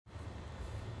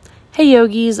Hey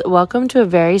yogis, welcome to a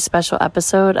very special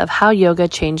episode of How Yoga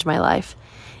Changed My Life.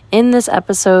 In this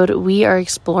episode, we are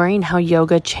exploring how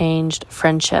yoga changed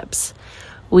friendships.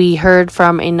 We heard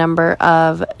from a number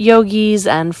of yogis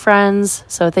and friends,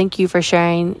 so thank you for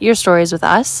sharing your stories with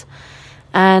us.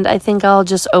 And I think I'll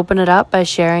just open it up by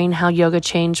sharing how yoga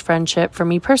changed friendship for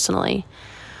me personally.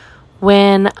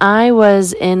 When I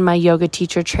was in my yoga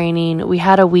teacher training, we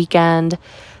had a weekend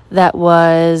that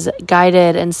was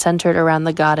guided and centered around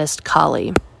the goddess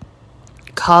Kali.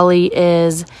 Kali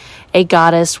is a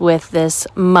goddess with this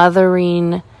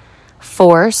mothering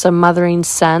force, a mothering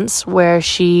sense, where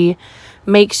she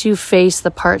makes you face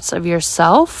the parts of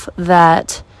yourself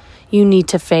that you need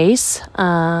to face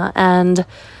and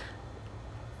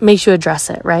makes you address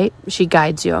it, right? She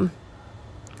guides you. And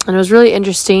it was really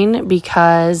interesting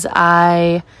because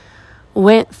I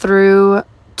went through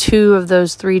 2 of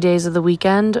those 3 days of the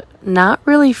weekend not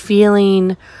really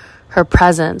feeling her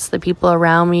presence. The people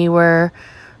around me were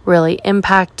really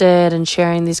impacted and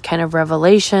sharing these kind of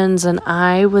revelations, and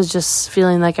I was just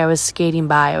feeling like I was skating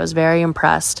by. I was very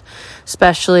impressed,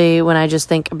 especially when I just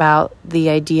think about the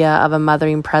idea of a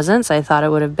mothering presence. I thought it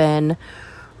would have been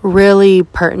really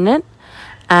pertinent,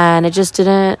 and it just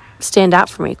didn't stand out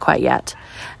for me quite yet.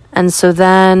 And so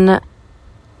then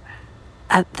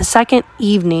at the second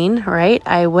evening, right,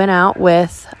 I went out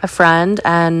with a friend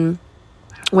and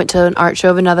went to an art show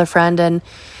of another friend, and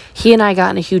he and I got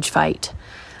in a huge fight.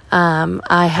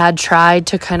 I had tried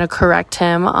to kind of correct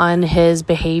him on his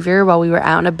behavior while we were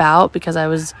out and about because I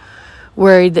was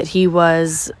worried that he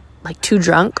was too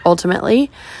drunk ultimately.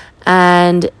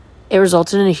 And it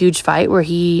resulted in a huge fight where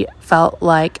he felt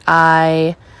like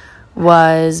I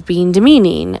was being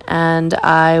demeaning and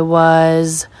I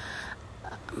was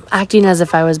acting as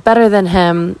if I was better than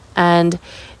him, and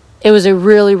it was a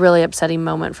really, really upsetting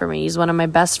moment for me. He's one of my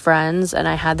best friends, and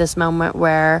I had this moment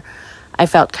where I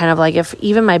felt kind of like if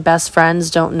even my best friends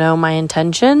don't know my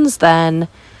intentions, then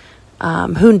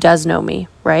who does know me,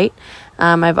 right?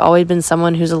 I've always been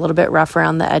someone who's a little bit rough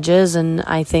around the edges, and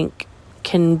I think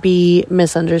can be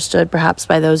misunderstood perhaps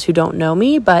by those who don't know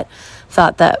me, but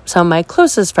thought that some of my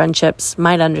closest friendships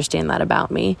might understand that about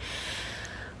me.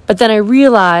 But then I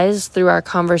realized through our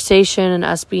conversation and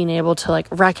us being able to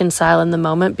reconcile in the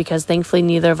moment, because thankfully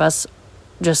neither of us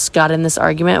just got in this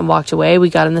argument and walked away. We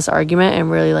got in this argument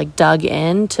and really dug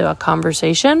into a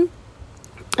conversation.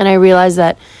 And I realized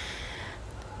that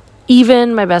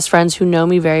even my best friends who know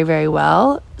me very, very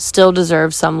well still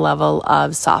deserve some level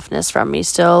of softness from me,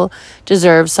 still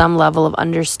deserve some level of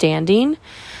understanding.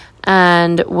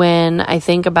 And when I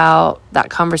think about that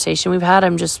conversation we've had,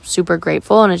 I'm just super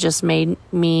grateful, and it just made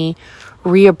me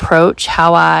reapproach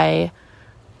how I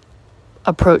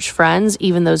approach friends,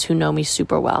 even those who know me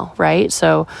super well, right?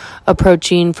 So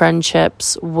approaching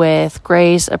friendships with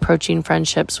grace, approaching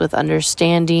friendships with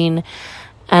understanding,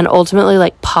 and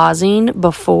ultimately pausing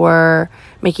before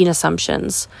making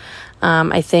assumptions.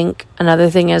 I think another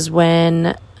thing is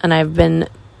and I've been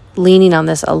leaning on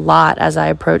this a lot as I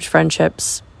approach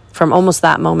friendships from almost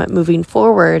that moment moving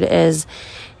forward, is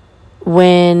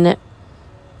when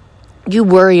you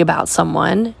worry about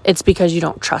someone, it's because you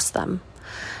don't trust them.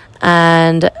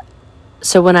 And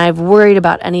so when I've worried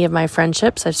about any of my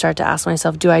friendships, I start to ask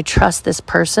myself, do I trust this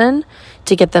person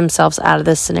to get themselves out of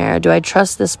this scenario? Do I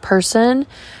trust this person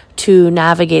to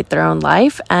navigate their own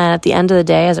life? And at the end of the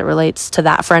day, as it relates to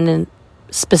that friend in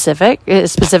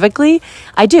specifically,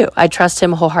 I do. I trust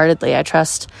him wholeheartedly. I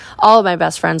trust all of my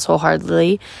best friends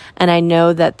wholeheartedly, and I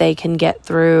know that they can get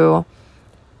through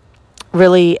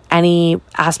really any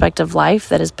aspect of life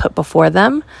that is put before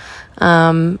them.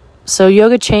 So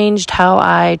yoga changed how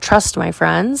I trust my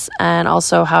friends, and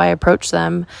also how I approach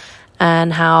them,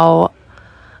 and how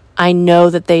I know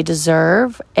that they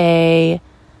deserve a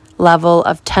level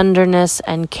of tenderness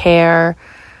and care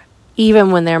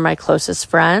even when they're my closest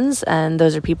friends, and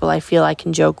those are people I feel I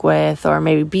can joke with or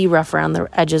maybe be rough around the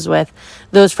edges with.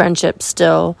 Those friendships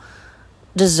still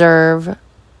deserve,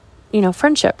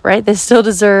 friendship, right? They still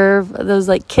deserve those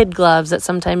kid gloves that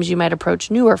sometimes you might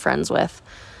approach newer friends with.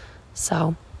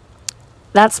 So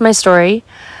that's my story.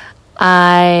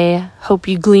 I hope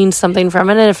you gleaned something from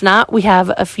it, and if not, we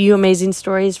have a few amazing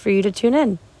stories for you to tune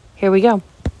in. Here we go.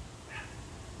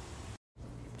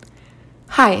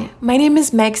 Hi, my name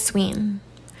is Meg Sween.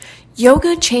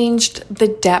 Yoga changed the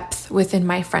depth within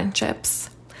my friendships.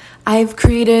 I've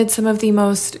created some of the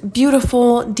most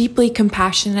beautiful, deeply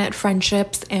compassionate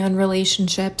friendships and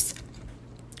relationships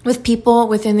with people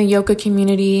within the yoga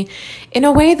community in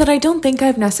a way that I don't think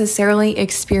I've necessarily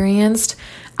experienced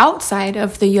outside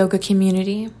of the yoga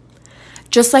community.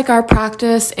 Just like our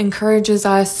practice encourages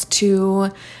us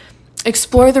to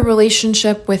explore the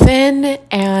relationship within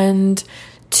and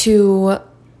to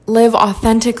live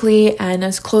authentically and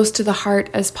as close to the heart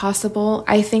as possible,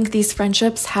 I think these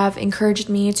friendships have encouraged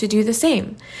me to do the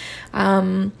same.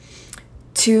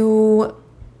 To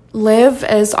live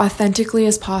as authentically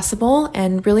as possible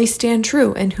and really stand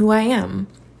true in who I am.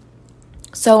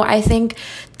 So I think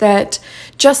that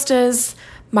just as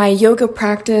my yoga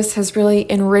practice has really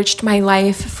enriched my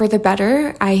life for the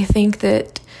better, I think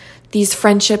that these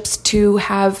friendships too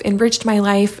have enriched my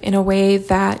life in a way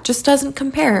that just doesn't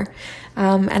compare.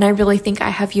 And I really think I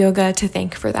have yoga to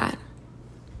thank for that.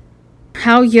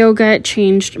 How yoga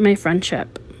changed my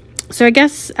friendship. So I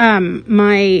guess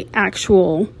my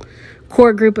actual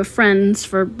core group of friends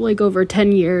for like over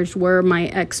 10 years were my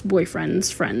ex-boyfriend's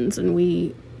friends. And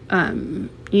we,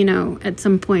 at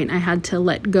some point I had to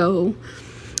let go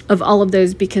of all of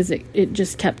those because it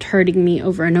just kept hurting me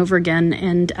over and over again.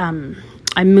 And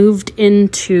I moved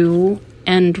into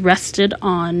and rested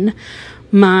on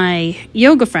my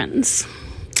yoga friends.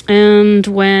 And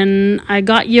when I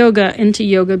got into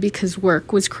yoga because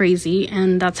work was crazy,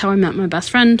 and that's how I met my best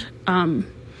friend.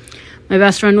 My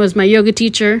best friend was my yoga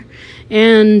teacher,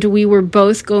 and we were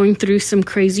both going through some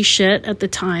crazy shit at the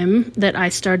time that I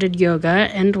started yoga,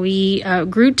 and we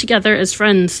grew together as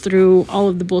friends through all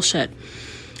of the bullshit.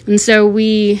 And so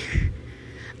we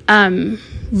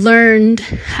learned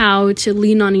how to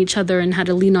lean on each other and how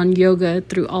to lean on yoga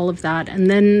through all of that. And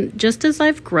then just as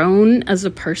I've grown as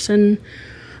a person,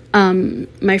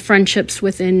 my friendships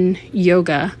within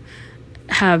yoga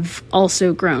have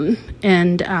also grown.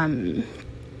 And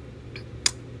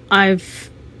I've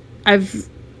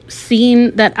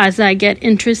seen that as I get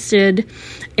interested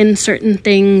in certain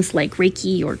things like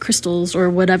Reiki or crystals or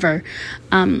whatever,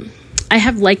 I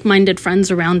have like-minded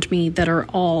friends around me that are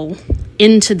all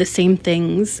into the same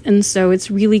things. And so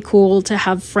it's really cool to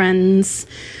have friends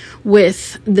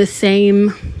with the same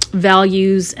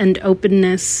values and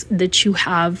openness that you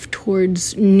have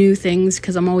towards new things,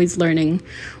 because I'm always learning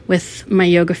with my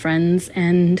yoga friends.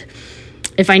 And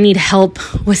if I need help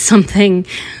with something,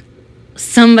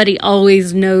 somebody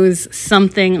always knows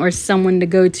something or someone to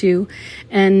go to.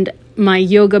 And my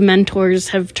yoga mentors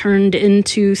have turned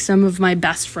into some of my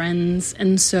best friends.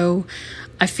 And so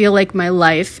I feel like my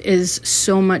life is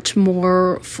so much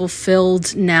more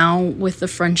fulfilled now with the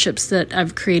friendships that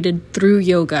I've created through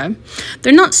yoga.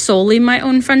 They're not solely my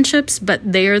own friendships, but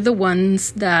they are the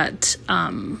ones that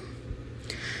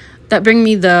that bring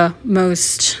me the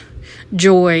most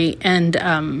joy and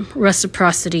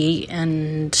reciprocity,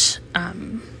 and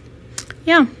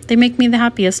they make me the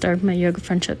happiest, are my yoga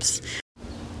friendships.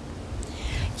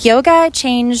 Yoga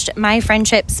changed my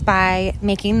friendships by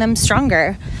making them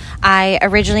stronger. I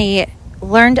originally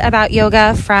learned about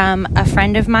yoga from a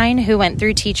friend of mine who went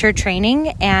through teacher training,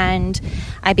 and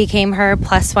I became her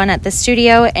 +1 at the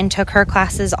studio and took her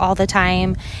classes all the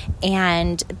time,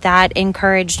 and that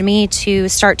encouraged me to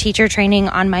start teacher training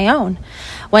on my own.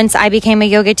 Once I became a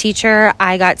yoga teacher,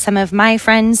 I got some of my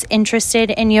friends interested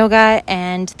in yoga,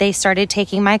 and they started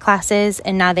taking my classes,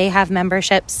 and now they have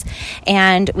memberships,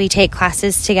 and we take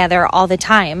classes together all the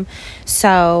time.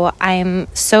 So I'm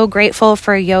so grateful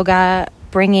for yoga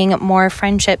bringing more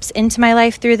friendships into my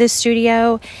life through the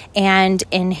studio and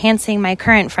enhancing my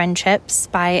current friendships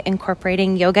by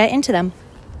incorporating yoga into them.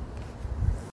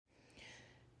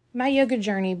 My yoga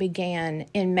journey began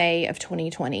in May of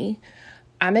 2020.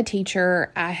 I'm a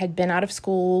teacher. I had been out of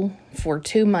school for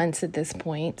 2 months at this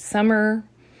point. Summer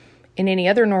in any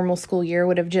other normal school year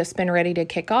would have just been ready to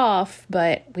kick off,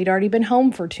 but we'd already been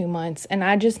home for 2 months, and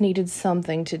I just needed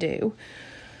something to do.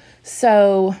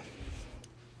 So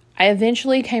I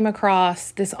eventually came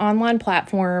across this online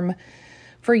platform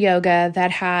for yoga that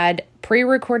had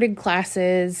pre-recorded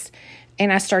classes,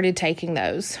 and I started taking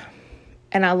those,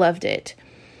 and I loved it.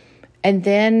 And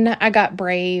then I got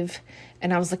brave,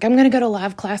 and I was like, I'm going to go to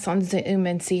live class on Zoom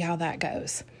and see how that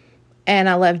goes. And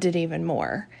I loved it even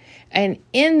more. And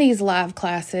in these live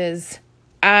classes,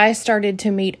 I started to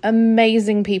meet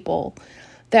amazing people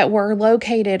that were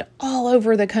located all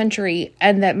over the country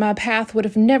and that my path would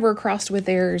have never crossed with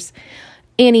theirs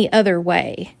any other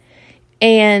way.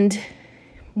 And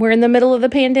we're in the middle of the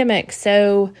pandemic,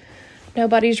 so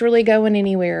nobody's really going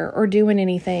anywhere or doing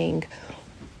anything.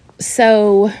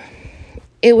 So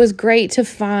it was great to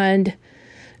find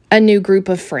a new group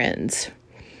of friends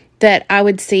that I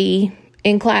would see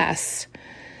in class.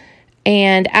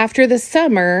 And after the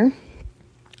summer,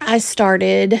 I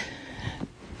started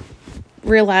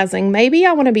realizing maybe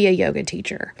I want to be a yoga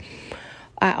teacher.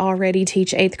 I already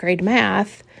teach 8th grade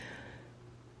math.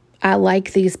 I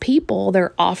like these people.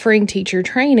 They're offering teacher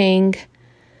training.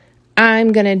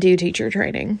 I'm going to do teacher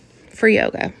training. for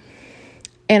yoga.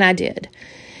 And I did.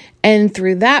 And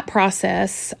through that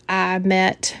process, I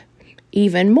met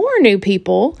even more new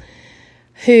people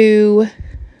who,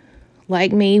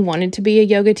 like me, wanted to be a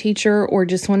yoga teacher or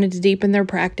just wanted to deepen their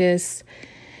practice.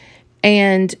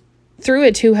 And through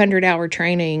a 200-hour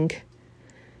training,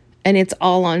 and it's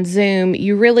all on Zoom,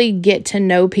 you really get to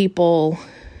know people.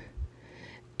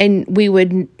 And we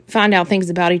would find out things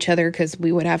about each other because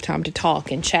we would have time to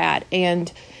talk and chat.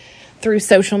 And through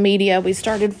social media, we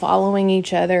started following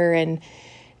each other, and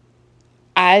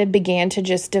I began to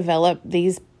just develop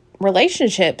these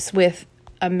relationships with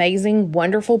amazing,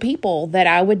 wonderful people that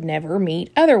I would never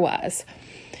meet otherwise.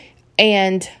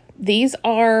 And these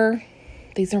are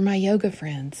my yoga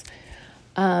friends.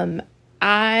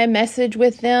 I message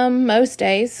with them most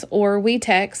days, or we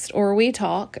text, or we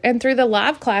talk. And through the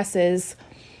live classes,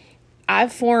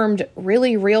 I've formed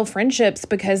really real friendships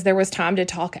because there was time to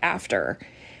talk after.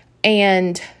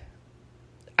 And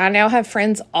I now have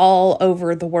friends all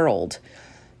over the world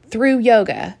through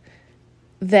yoga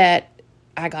that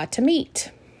I got to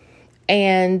meet.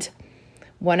 And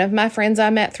one of my friends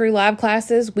I met through live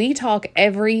classes, we talk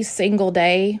every single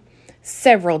day,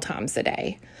 several times a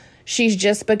day. She's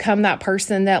just become that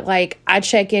person that I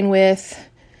check in with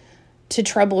to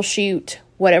troubleshoot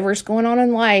whatever's going on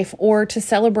in life or to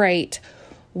celebrate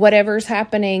whatever's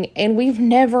happening. And we've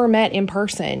never met in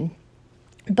person,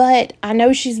 but I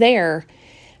know she's there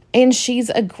and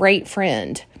she's a great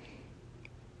friend.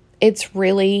 It's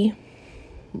really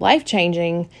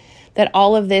life-changing that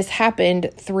all of this happened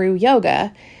through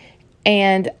yoga.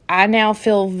 And I now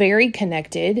feel very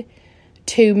connected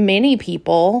to many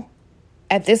people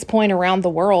at this point around the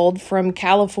world, from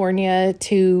California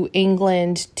to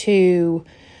England to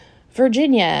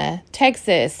Virginia,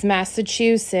 Texas,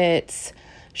 Massachusetts,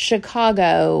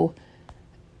 Chicago.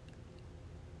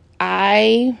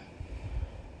 I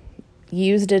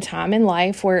used a time in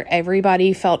life where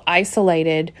everybody felt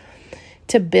isolated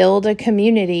to build a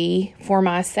community for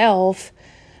myself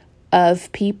of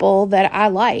people that I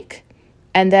like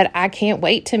and that I can't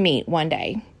wait to meet one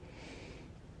day.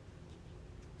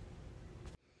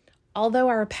 Although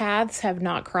our paths have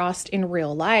not crossed in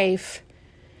real life,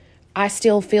 I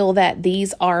still feel that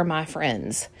these are my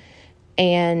friends.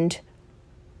 And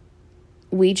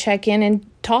we check in and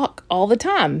talk all the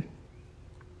time.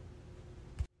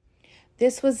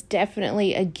 This was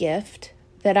definitely a gift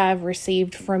that I've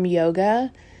received from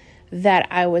yoga that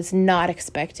I was not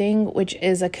expecting, which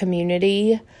is a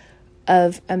community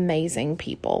of amazing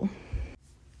people.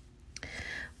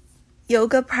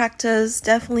 Yoga practice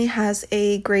definitely has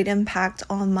a great impact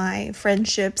on my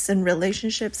friendships and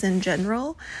relationships in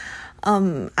general.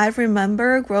 I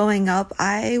remember growing up,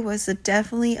 I was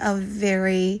definitely a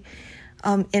very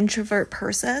introvert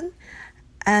person,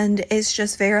 and it's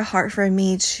just very hard for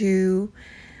me to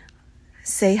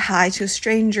say hi to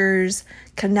strangers,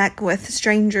 connect with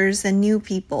strangers and new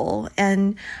people.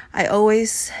 And I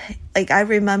always, I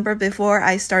remember before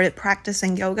I started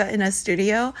practicing yoga in a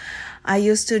studio, I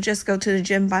used to just go to the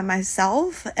gym by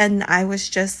myself, and I was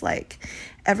just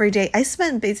every day, I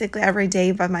spent basically every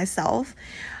day by myself,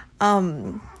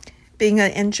 being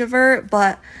an introvert.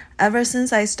 But ever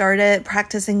since I started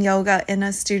practicing yoga in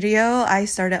a studio, I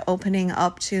started opening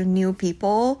up to new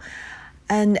people.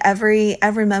 And I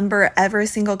remember every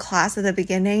single class at the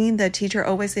beginning, the teacher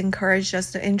always encouraged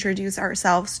us to introduce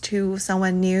ourselves to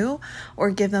someone new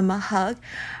or give them a hug.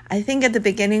 I think at the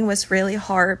beginning was really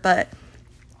hard, but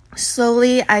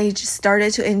slowly I just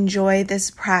started to enjoy this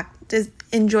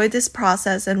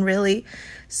process, and really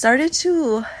started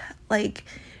to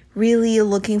really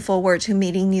looking forward to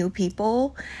meeting new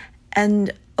people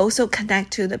and also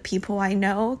connect to the people I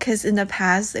know, because in the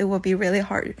past it would be really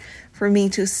hard for me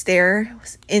to stare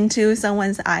into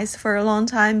someone's eyes for a long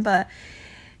time. But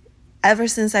ever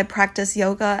since I practiced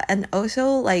yoga, and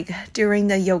also during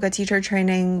the yoga teacher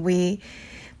training,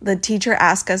 the teacher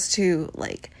asked us to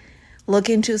look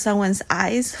into someone's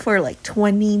eyes for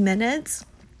 20 minutes.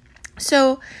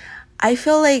 So I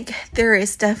feel there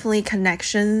is definitely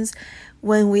connections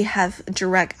when we have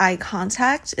direct eye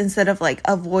contact instead of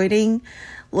avoiding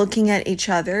looking at each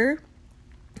other.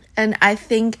 And I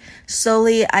think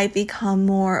slowly I become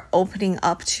more opening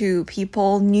up to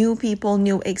people,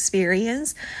 new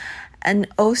experience. And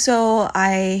also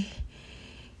I'm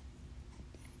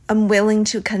willing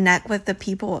to connect with the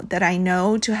people that I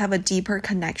know to have a deeper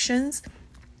connections.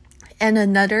 And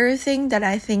another thing that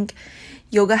I think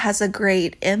yoga has a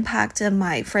great impact in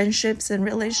my friendships and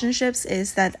relationships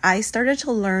is that I started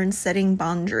to learn setting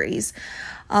boundaries.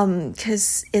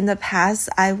 Because in the past,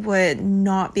 I would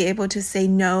not be able to say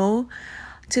no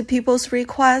to people's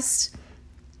requests.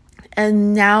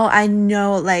 And now I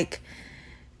know, like,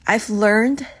 I've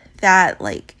learned that,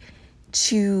 like,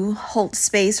 to hold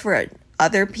space for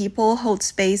other people, hold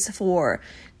space for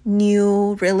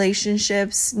new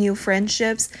relationships, new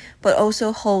friendships, but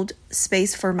also hold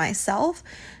space for myself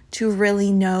to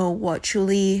really know what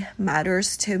truly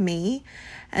matters to me,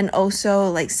 and also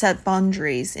like set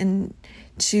boundaries and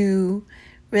to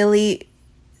really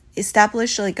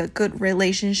establish like a good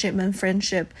relationship and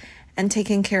friendship and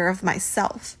taking care of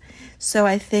myself. So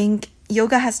I think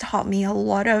yoga has taught me a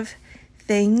lot of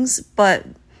things, but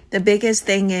the biggest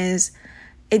thing is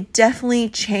it definitely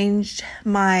changed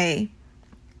my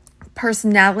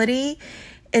personality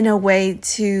in a way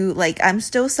to, like, I'm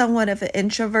still somewhat of an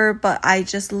introvert, but I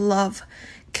just love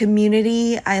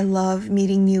community. I love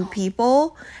meeting new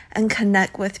people and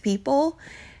connect with people.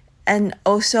 And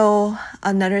also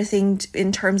another thing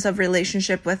in terms of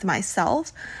relationship with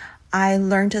myself, I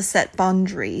learned to set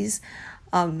boundaries.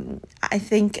 I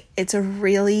think it's a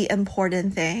really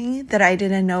important thing that I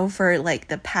didn't know for like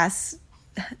the past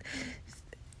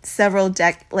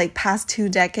past 2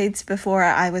 decades before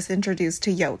I was introduced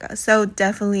to yoga. So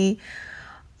definitely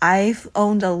I've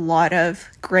owned a lot of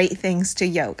great things to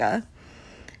yoga.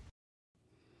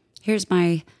 Here's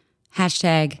my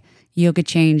hashtag yoga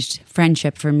changed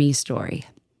friendship for me story.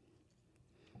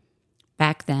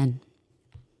 Back then,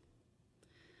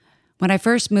 when I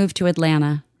first moved to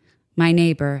Atlanta, my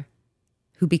neighbor,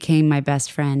 who became my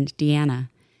best friend, Deanna,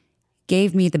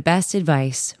 gave me the best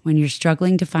advice when you're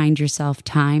struggling to find yourself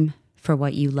time for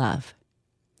what you love.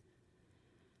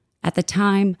 At the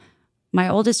time, my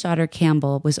oldest daughter,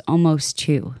 Campbell, was almost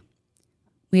 2.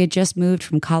 We had just moved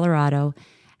from Colorado,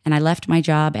 and I left my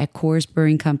job at Coors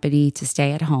Brewing Company to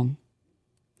stay at home.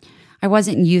 I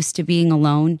wasn't used to being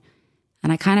alone,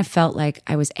 and I kind of felt like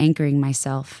I was anchoring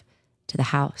myself to the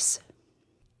house.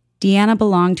 Deanna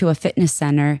belonged to a fitness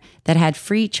center that had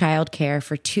free childcare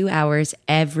for 2 hours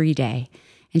every day,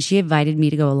 and she invited me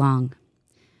to go along.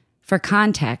 For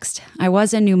context, I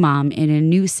was a new mom in a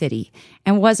new city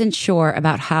and wasn't sure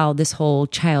about how this whole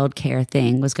childcare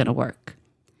thing was going to work.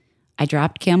 I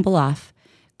dropped Campbell off,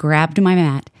 grabbed my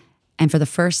mat, and for the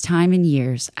first time in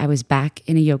years, I was back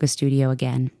in a yoga studio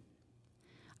again.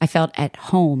 I felt at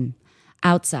home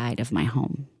outside of my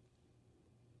home.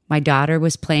 My daughter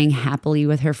was playing happily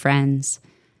with her friends,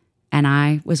 and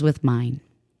I was with mine.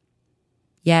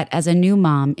 Yet, as a new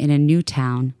mom in a new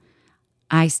town,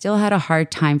 I still had a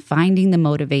hard time finding the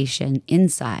motivation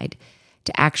inside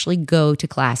to actually go to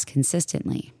class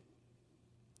consistently.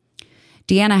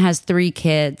 Deanna has 3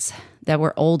 kids that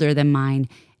were older than mine,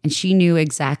 and she knew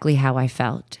exactly how I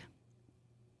felt.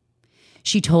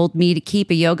 She told me to keep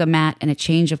a yoga mat and a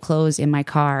change of clothes in my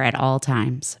car at all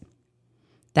times.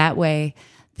 That way,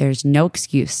 there's no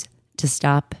excuse to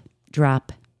stop,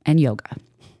 drop, and yoga.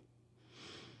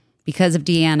 Because of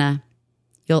Deanna,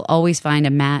 you'll always find a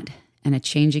mat and a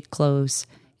change of clothes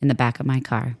in the back of my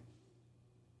car.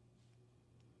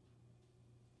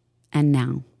 And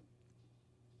now,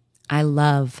 I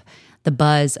love the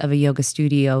buzz of a yoga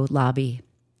studio lobby.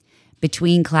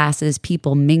 Between classes,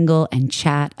 people mingle and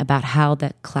chat about how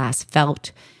the class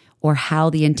felt or how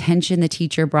the intention the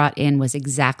teacher brought in was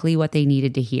exactly what they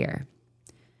needed to hear.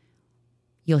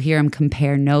 You'll hear them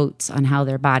compare notes on how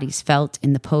their bodies felt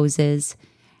in the poses,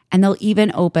 and they'll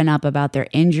even open up about their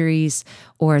injuries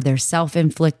or their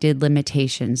self-inflicted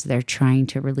limitations they're trying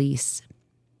to release.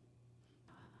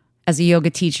 As a yoga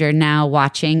teacher now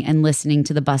watching and listening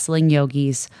to the bustling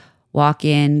yogis walk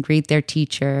in, greet their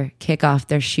teacher, kick off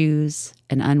their shoes,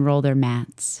 and unroll their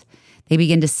mats, they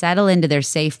begin to settle into their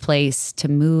safe place to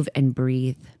move and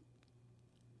breathe.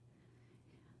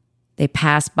 They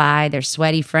pass by their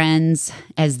sweaty friends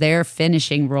as they're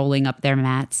finishing rolling up their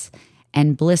mats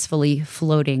and blissfully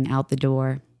floating out the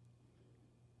door.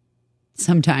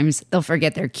 Sometimes they'll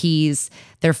forget their keys,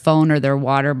 their phone, or their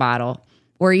water bottle,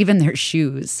 or even their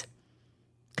shoes,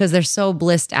 because they're so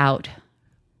blissed out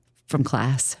from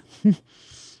class.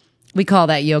 We call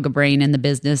that yoga brain in the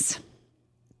business.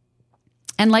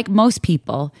 And like most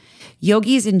people,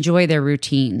 yogis enjoy their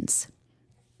routines.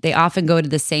 They often go to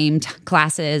the same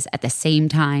classes at the same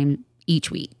time each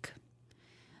week.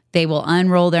 They will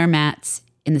unroll their mats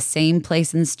in the same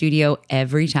place in the studio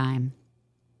every time.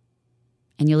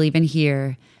 And you'll even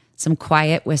hear some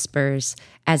quiet whispers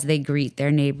as they greet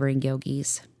their neighboring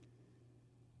yogis.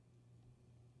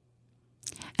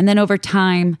 And then over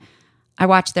time, I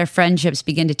watch their friendships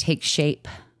begin to take shape.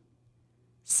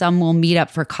 Some will meet up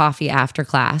for coffee after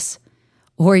class,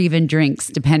 or even drinks,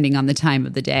 depending on the time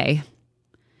of the day.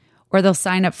 Or they'll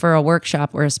sign up for a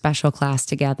workshop or a special class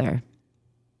together.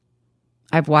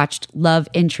 I've watched love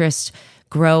interests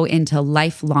grow into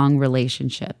lifelong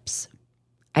relationships.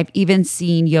 I've even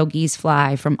seen yogis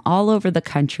fly from all over the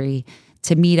country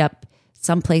to meet up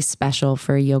someplace special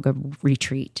for a yoga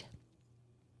retreat.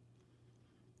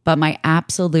 But my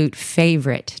absolute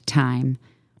favorite time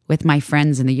with my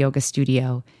friends in the yoga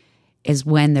studio is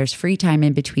when there's free time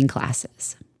in between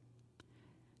classes.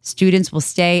 Students will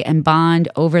stay and bond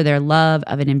over their love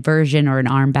of an inversion or an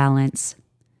arm balance.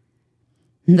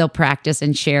 They'll practice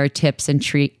and share tips and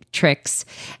tricks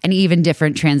and even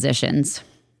different transitions.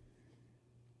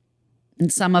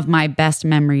 And some of my best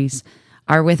memories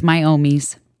are with my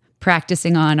Omis,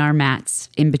 practicing on our mats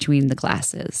in between the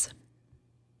classes.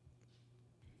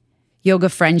 Yoga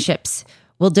friendships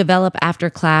will develop after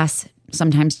class,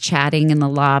 sometimes chatting in the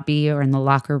lobby or in the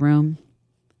locker room.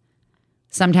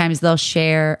 Sometimes they'll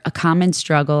share a common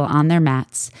struggle on their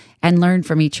mats and learn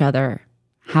from each other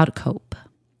how to cope.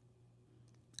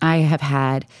 I have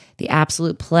had the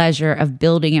absolute pleasure of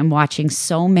building and watching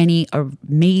so many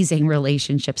amazing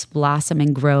relationships blossom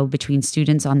and grow between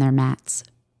students on their mats.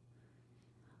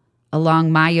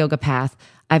 Along my yoga path,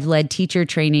 I've led teacher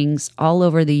trainings all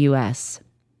over the U.S.,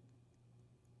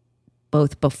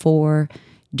 both before,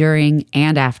 during,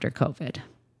 and after COVID.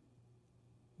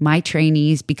 My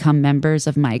trainees become members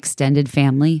of my extended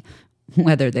family,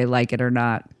 whether they like it or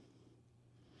not.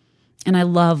 And I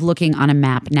love looking on a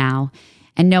map now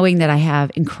and knowing that I have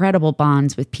incredible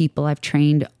bonds with people I've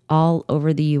trained all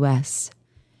over the U.S.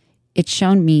 It's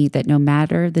shown me that no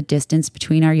matter the distance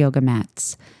between our yoga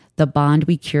mats, the bond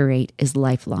we curate is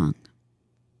lifelong.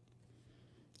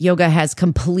 Yoga has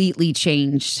completely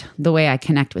changed the way I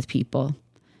connect with people.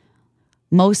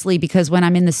 Mostly because when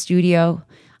I'm in the studio,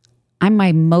 I'm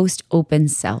my most open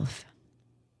self.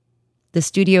 The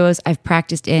studios I've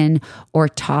practiced in or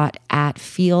taught at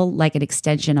feel like an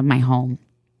extension of my home.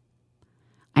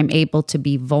 I'm able to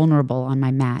be vulnerable on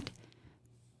my mat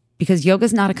because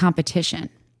yoga's not a competition.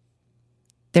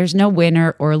 There's no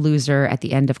winner or loser at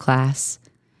the end of class.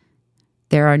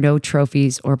 There are no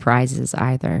trophies or prizes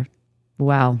either.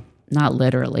 Well, not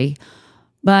literally,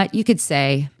 but you could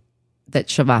say that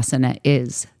Shavasana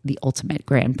is the ultimate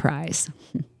grand prize.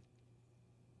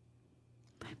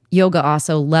 Yoga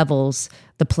also levels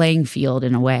the playing field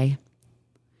in a way.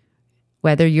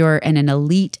 Whether you're an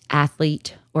elite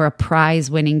athlete or a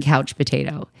prize-winning couch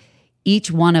potato,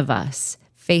 each one of us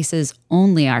faces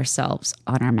only ourselves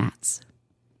on our mats.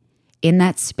 In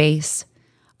that space,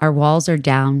 our walls are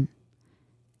down,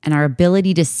 and our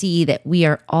ability to see that we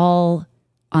are all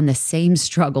on the same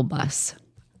struggle bus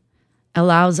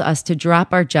allows us to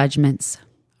drop our judgments,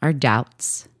 our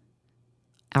doubts,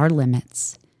 our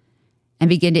limits, and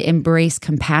begin to embrace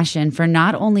compassion for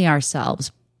not only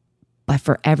ourselves, but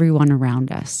for everyone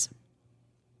around us.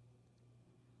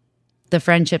 The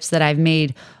friendships that I've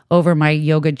made over my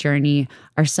yoga journey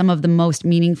are some of the most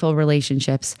meaningful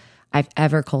relationships I've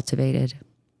ever cultivated.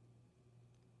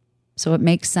 So it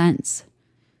makes sense.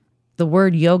 The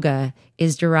word yoga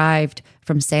is derived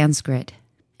from Sanskrit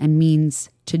and means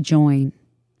to join.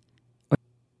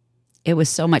 It was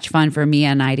so much fun for Mia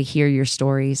and I to hear your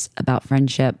stories about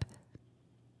friendship.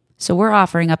 So we're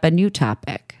offering up a new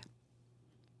topic: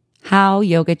 how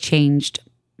yoga changed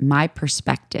my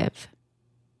perspective.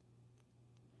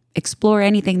 Explore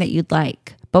anything that you'd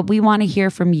like, but we want to hear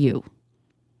from you.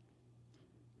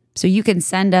 So you can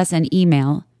send us an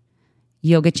email,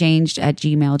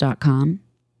 yogachanged@gmail.com.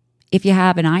 If you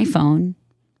have an iPhone,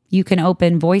 you can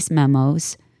open voice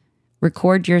memos,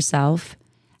 record yourself,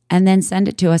 and then send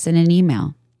it to us in an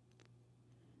email.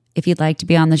 If you'd like to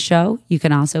be on the show, you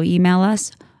can also email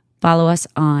us. Follow us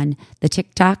on the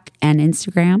TikTok and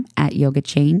Instagram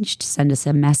 @YogaChanged. Send us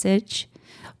a message.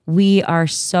 We are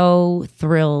so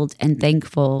thrilled and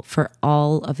thankful for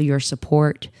all of your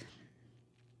support.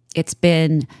 It's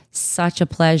been such a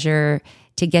pleasure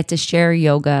to get to share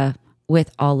yoga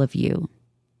with all of you.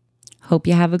 Hope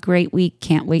you have a great week.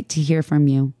 Can't wait to hear from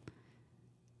you.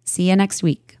 See you next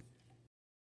week.